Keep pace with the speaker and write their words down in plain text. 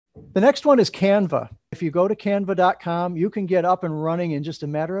The next one is Canva. If you go to canva.com, you can get up and running in just a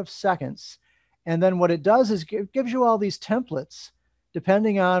matter of seconds. And then what it does is it gives you all these templates,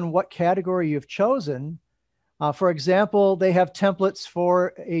 depending on what category you've chosen. For example, they have templates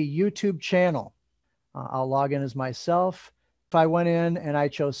for a YouTube channel. I'll log in as myself. If I went in and I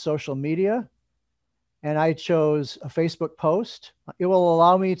chose social media and I chose a Facebook post, it will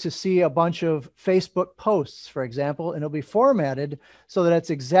allow me to see a bunch of Facebook posts, for example, and it'll be formatted so that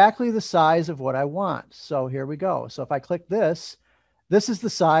it's exactly the size of what I want. So here we go. So if I click this, this is the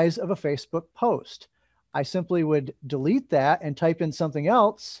size of a Facebook post. I simply would delete that and type in something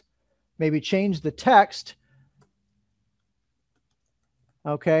else, maybe change the text.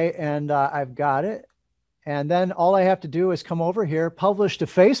 Okay, and I've got it. And then all I have to do is come over here, publish to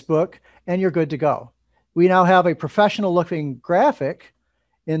Facebook, and you're good to go. We now have a professional looking graphic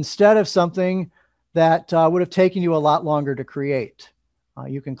instead of something that would have taken you a lot longer to create.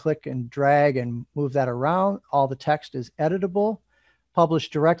 You can click and drag and move that around. All the text is editable,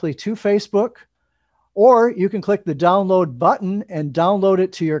 published directly to Facebook, or you can click the download button and download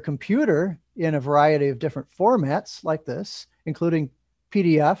it to your computer in a variety of different formats like this, including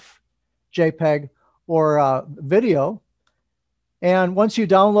PDF, JPEG, or video. And once you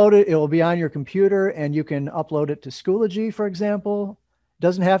download it, it will be on your computer and you can upload it to Schoology, for example. It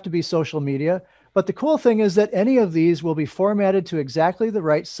doesn't have to be social media. But the cool thing is that any of these will be formatted to exactly the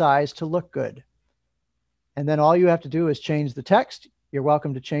right size to look good. And then all you have to do is change the text. You're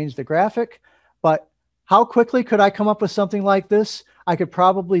welcome to change the graphic. But how quickly could I come up with something like this? I could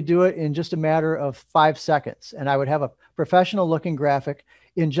probably do it in just a matter of 5 seconds. And I would have a professional looking graphic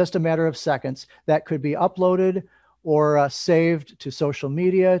in just a matter of seconds that could be uploaded or saved to social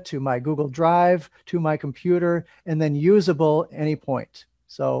media, to my Google Drive, to my computer, and then usable any point.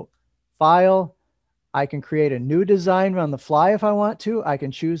 So file, I can create a new design on the fly if I want to. I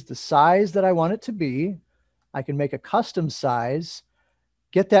can choose the size that I want it to be. I can make a custom size,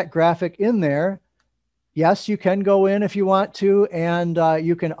 get that graphic in there. Yes, you can go in if you want to, and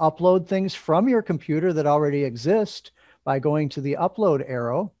you can upload things from your computer that already exist by going to the upload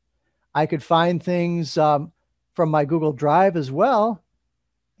arrow. I could find things from my Google Drive as well,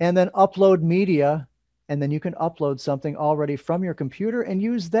 and then upload media, and then you can upload something already from your computer and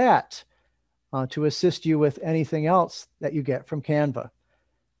use that to assist you with anything else that you get from Canva.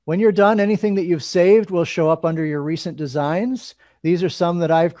 When you're done, anything that you've saved will show up under your recent designs. These are some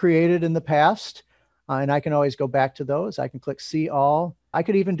that I've created in the past, and I can always go back to those. I can click See All. I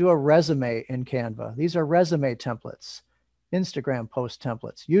could even do a resume in Canva. These are resume templates. Instagram post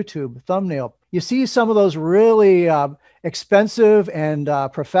templates, YouTube thumbnail. You see some of those really expensive and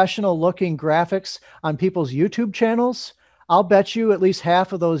professional looking graphics on people's YouTube channels. I'll bet you at least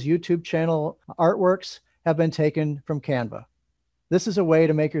half of those YouTube channel artworks have been taken from Canva. This is a way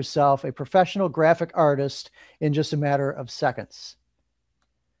to make yourself a professional graphic artist in just a matter of seconds.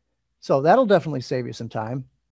 So that'll definitely save you some time.